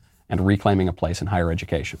truth and reclaiming a place in higher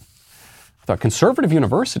education. I thought, conservative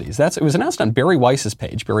universities, it was announced on Bari Weiss's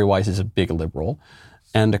page. Bari Weiss is a big liberal.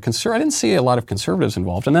 And I didn't see a lot of conservatives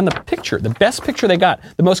involved. And then the best picture they got,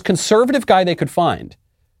 the most conservative guy they could find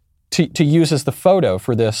to use as the photo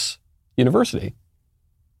for this university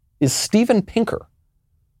is Steven Pinker,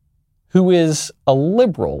 who is a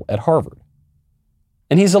liberal at Harvard.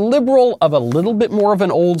 And he's a liberal of a little bit more of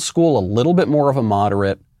an old school, a little bit more of a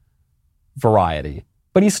moderate variety,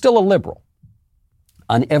 but he's still a liberal.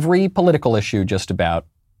 On every political issue, just about,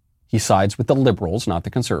 he sides with the liberals, not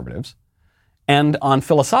the conservatives. And on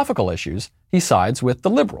philosophical issues, he sides with the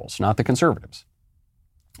liberals, not the conservatives.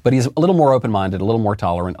 But he's a little more open-minded, a little more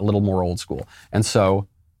tolerant, a little more old school. And so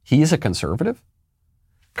he's a conservative.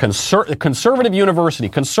 Conservative university,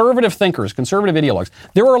 conservative thinkers, conservative ideologues.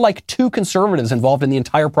 There are like 2 conservatives involved in the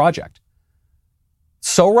entire project.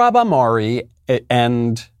 Sohrab Ahmari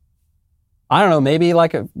and I don't know, maybe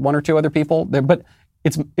like 1 or 2 other people. But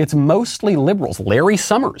it's mostly liberals. Larry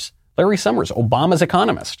Summers, Obama's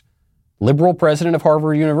economist, liberal president of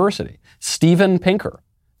Harvard University. Steven Pinker,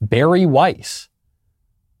 Bari Weiss.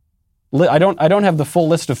 I don't have the full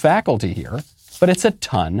list of faculty here, but it's a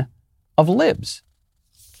ton of libs.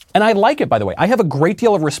 And I like it, by the way. I have a great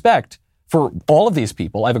deal of respect for all of these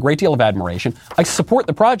people. I have a great deal of admiration. I support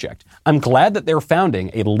the project. I'm glad that they're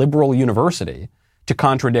founding a liberal university to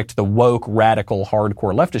contradict the woke, radical,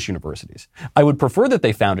 hardcore leftist universities. I would prefer that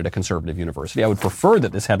they founded a conservative university. I would prefer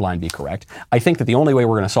that this headline be correct. I think that the only way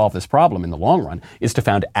we're going to solve this problem in the long run is to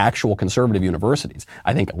found actual conservative universities.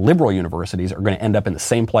 I think liberal universities are going to end up in the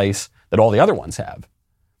same place that all the other ones have.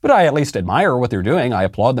 But I at least admire what they're doing. I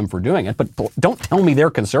applaud them for doing it. But don't tell me they're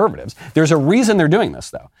conservatives. There's a reason they're doing this,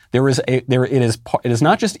 though. It is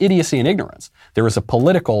not just idiocy and ignorance. There is a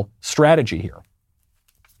political strategy here.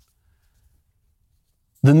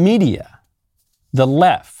 The media, the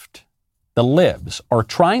left, the libs are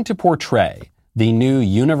trying to portray the new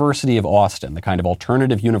University of Austin, the kind of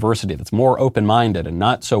alternative university that's more open-minded and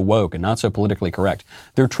not so woke and not so politically correct.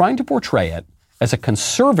 They're trying to portray it as a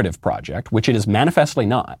conservative project, which it is manifestly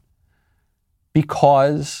not,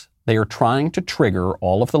 because they are trying to trigger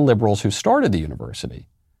all of the liberals who started the university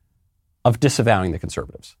of disavowing the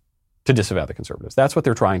conservatives, to disavow the conservatives. That's what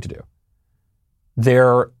they're trying to do.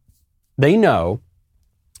 They know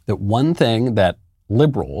that one thing that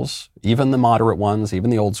liberals, even the moderate ones, even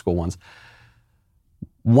the old school ones,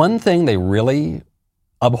 one thing they really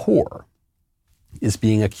abhor is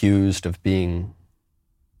being accused of being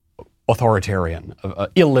authoritarian,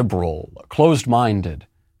 illiberal, closed-minded,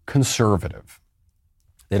 conservative.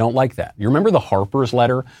 They don't like that. You remember the Harper's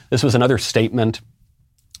letter? This was another statement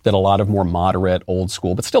that a lot of more moderate, old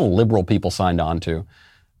school, but still liberal people signed on to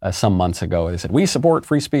some months ago. They said, we support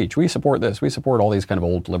free speech. We support this. We support all these kind of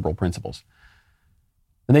old liberal principles.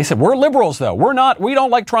 And they said, we're liberals, though. We don't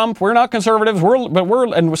like Trump. We're not conservatives.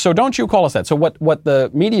 And so don't you call us that. So what the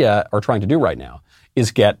media are trying to do right now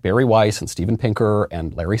is get Barry Weiss and Steven Pinker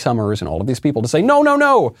and Larry Summers and all of these people to say,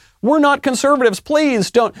 no, we're not conservatives. Please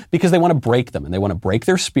don't. Because they want to break them and they want to break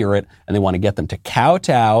their spirit and they want to get them to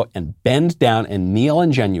kowtow and bend down and kneel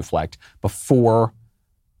and genuflect before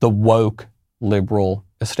the woke liberal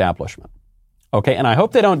establishment. Okay, and I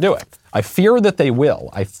hope they don't do it. I fear that they will.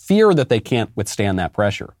 I fear that they can't withstand that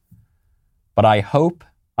pressure. But I hope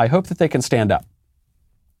that they can stand up.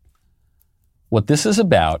 What this is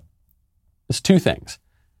about is two things.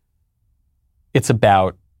 It's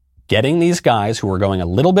about getting these guys who are going a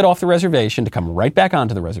little bit off the reservation to come right back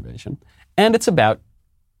onto the reservation, and it's about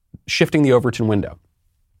shifting the Overton window.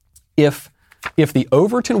 If the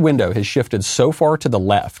Overton window has shifted so far to the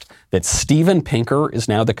left that Steven Pinker is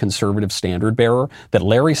now the conservative standard bearer, that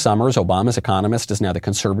Larry Summers, Obama's economist, is now the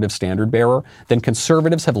conservative standard bearer, then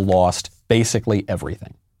conservatives have lost basically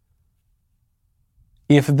everything.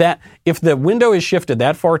 If the window is shifted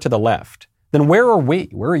that far to the left, then where are we?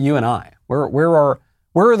 Where are you and I? Where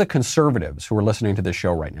are the conservatives who are listening to this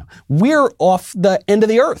show right now? We're off the end of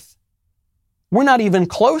the earth. We're not even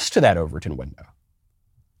close to that Overton window.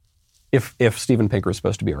 If Steven Pinker is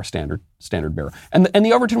supposed to be our standard bearer. And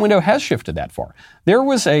the Overton window has shifted that far. There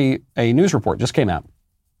was a news report just came out.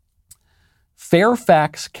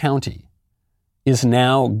 Fairfax County is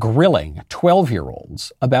now grilling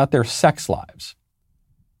 12-year-olds about their sex lives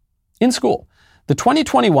in school. The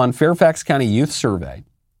 2021 Fairfax County Youth Survey,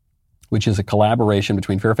 which is a collaboration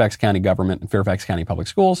between Fairfax County government and Fairfax County Public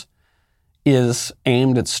Schools, is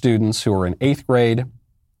aimed at students who are in 8th grade,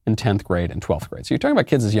 in 10th grade and 12th grade. So you're talking about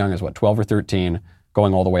kids as young as 12 or 13,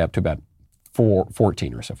 going all the way up to about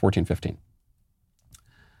 14 or so, 14, 15.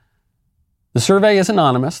 The survey is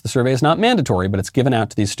anonymous. The survey is not mandatory, but it's given out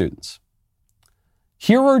to these students.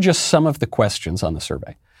 Here are just some of the questions on the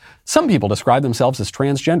survey. Some people describe themselves as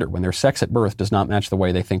transgender when their sex at birth does not match the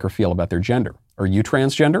way they think or feel about their gender. Are you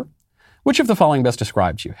transgender? Which of the following best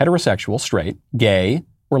describes you? Heterosexual, straight, gay,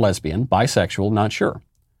 or lesbian, bisexual, not sure.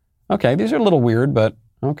 Okay, these are a little weird, but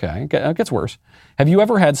okay, it gets worse. Have you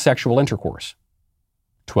ever had sexual intercourse?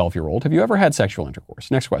 12-year-old, have you ever had sexual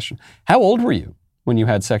intercourse? Next question. How old were you when you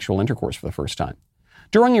had sexual intercourse for the first time?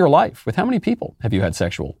 During your life, with how many people have you had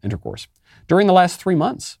sexual intercourse? During the last 3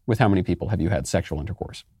 months, with how many people have you had sexual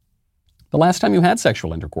intercourse? The last time you had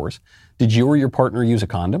sexual intercourse, did you or your partner use a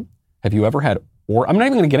condom? Have you ever had, or I'm not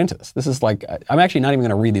even going to get into this. This is like, I'm actually not even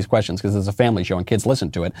going to read these questions because it's a family show and kids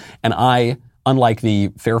listen to it. And I, unlike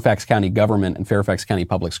the Fairfax County government and Fairfax County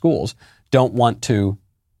public schools, don't want to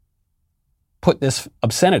put this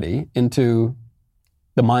obscenity into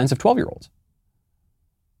the minds of 12-year-olds.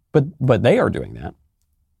 But they are doing that.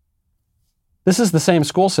 This is the same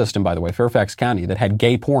school system, by the way, Fairfax County, that had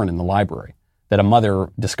gay porn in the library that a mother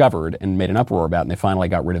discovered and made an uproar about, and they finally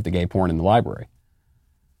got rid of the gay porn in the library.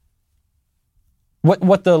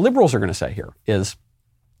 What the liberals are going to say here is,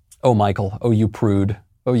 oh, Michael, oh, you prude,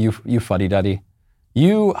 oh, you fuddy-duddy.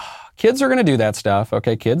 You kids are going to do that stuff.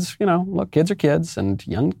 Okay, kids, look, kids are kids, and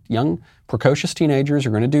young precocious teenagers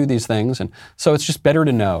are going to do these things. And so it's just better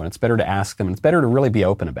to know, and it's better to ask them, and it's better to really be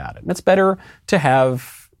open about it. And it's better to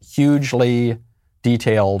have hugely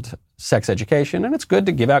detailed sex education, and it's good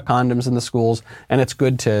to give out condoms in the schools, and it's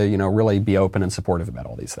good to, really be open and supportive about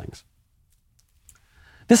all these things.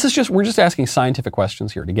 We're just asking scientific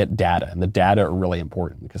questions here to get data, and the data are really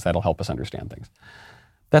important because that'll help us understand things.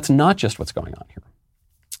 That's not just what's going on here.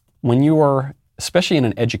 When you are, especially in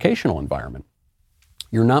an educational environment,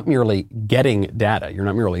 you're not merely getting data. You're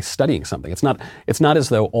not merely studying something. It's not as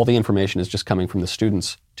though all the information is just coming from the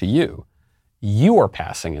students to you. You are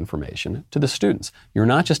passing information to the students. You're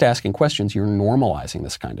not just asking questions, you're normalizing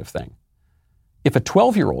this kind of thing. If a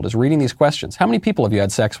 12-year-old is reading these questions, how many people have you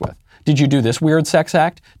had sex with? Did you do this weird sex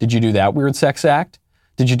act? Did you do that weird sex act?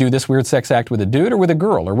 Did you do this weird sex act with a dude or with a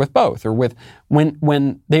girl or with both? Or with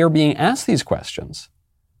when they are being asked these questions,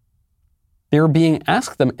 they are being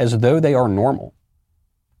asked them as though they are normal.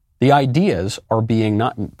 The ideas are being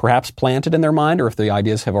not perhaps planted in their mind, or if the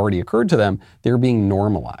ideas have already occurred to them, they're being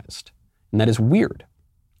normalized. And that is weird.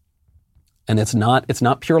 And it's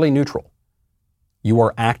not purely neutral. You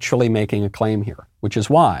are actually making a claim here, which is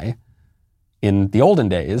why in the olden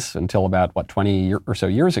days, until about, 20 or so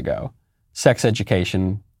years ago, sex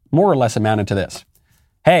education more or less amounted to this.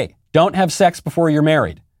 Hey, don't have sex before you're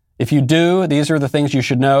married. If you do, these are the things you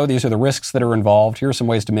should know. These are the risks that are involved. Here are some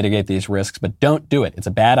ways to mitigate these risks, but don't do it. It's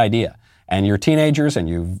a bad idea. And you're teenagers and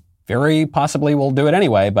you very possibly will do it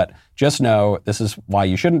anyway, but just know this is why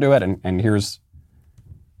you shouldn't do it, and here's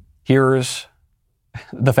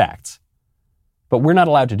the facts. But we're not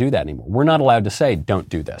allowed to do that anymore. We're not allowed to say, don't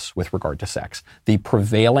do this with regard to sex. The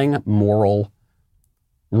prevailing moral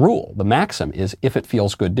rule, the maxim, is if it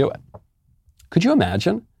feels good, do it. Could you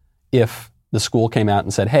imagine if the school came out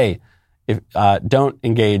and said, hey, don't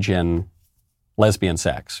engage in lesbian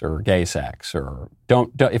sex or gay sex, or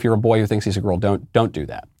don't if you're a boy who thinks he's a girl, don't do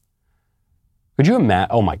that. Could you imagine,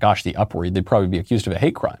 oh my gosh, the uproar, they'd probably be accused of a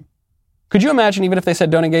hate crime. Could you imagine even if they said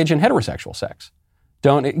don't engage in heterosexual sex?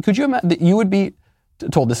 Could you imagine that you would be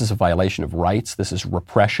told this is a violation of rights, this is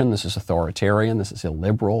repression, this is authoritarian, this is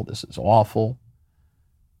illiberal, this is awful?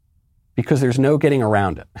 Because there's no getting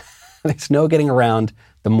around it. There's no getting around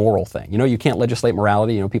the moral thing. You can't legislate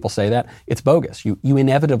morality. People say that. It's bogus. You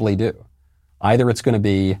inevitably do. Either it's going to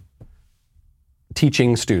be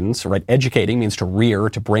teaching students, right? Educating means to rear,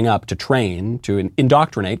 to bring up, to train, to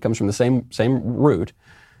indoctrinate, comes from the same root.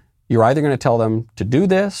 You're either going to tell them to do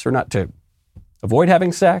this or not, to avoid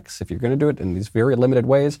having sex, if you're going to do it in these very limited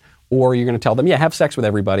ways, or you're going to tell them, yeah, have sex with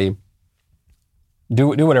everybody. Do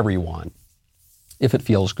whatever you want. If it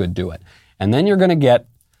feels good, do it. And then you're going to get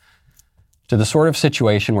to the sort of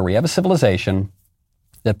situation where we have a civilization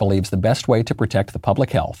that believes the best way to protect the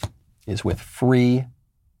public health is with free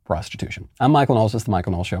prostitution. I'm Michael Knowles. This is The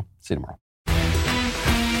Michael Knowles Show. See you tomorrow.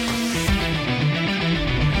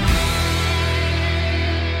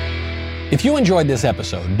 If you enjoyed this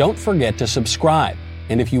episode, don't forget to subscribe.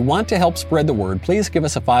 And if you want to help spread the word, please give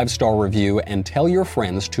us a 5-star review and tell your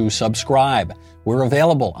friends to subscribe. We're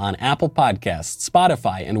available on Apple Podcasts,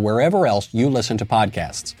 Spotify, and wherever else you listen to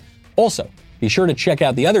podcasts. Also, be sure to check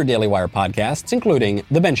out the other Daily Wire podcasts, including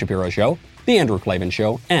The Ben Shapiro Show, The Andrew Klavan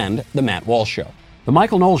Show, and The Matt Walsh Show. The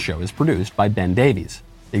Michael Knowles Show is produced by Ben Davies.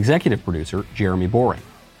 Executive producer, Jeremy Boring.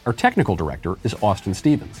 Our technical director is Austin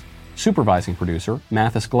Stevens. Supervising producer,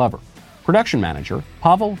 Mathis Glover. Production manager,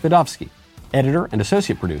 Pavel Vidovsky. Editor and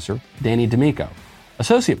associate producer, Danny D'Amico.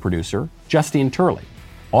 Associate producer, Justine Turley.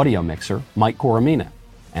 Audio mixer, Mike Coromina.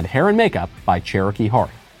 And hair and makeup by Cherokee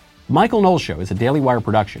Hart. The Michael Knowles Show is a Daily Wire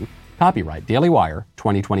production. Copyright Daily Wire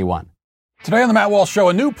 2021. Today on The Matt Walsh Show,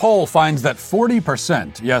 a new poll finds that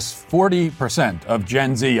 40%, yes, 40% of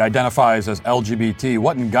Gen Z identifies as LGBT.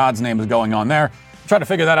 What in God's name is going on there? Try to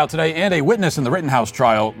figure that out today. And a witness in the Rittenhouse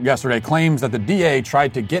trial yesterday claims that the DA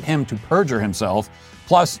tried to get him to perjure himself.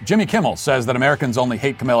 Plus, Jimmy Kimmel says that Americans only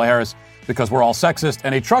hate Kamala Harris because we're all sexist.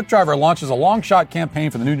 And a truck driver launches a long-shot campaign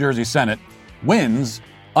for the New Jersey Senate, wins,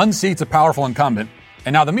 unseats a powerful incumbent.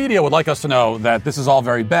 And now the media would like us to know that this is all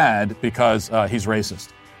very bad because he's racist.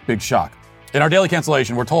 Big shock. In our daily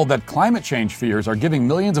cancellation, we're told that climate change fears are giving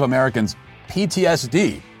millions of Americans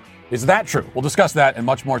PTSD. Is that true? We'll discuss that and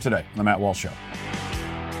much more today on The Matt Walsh Show.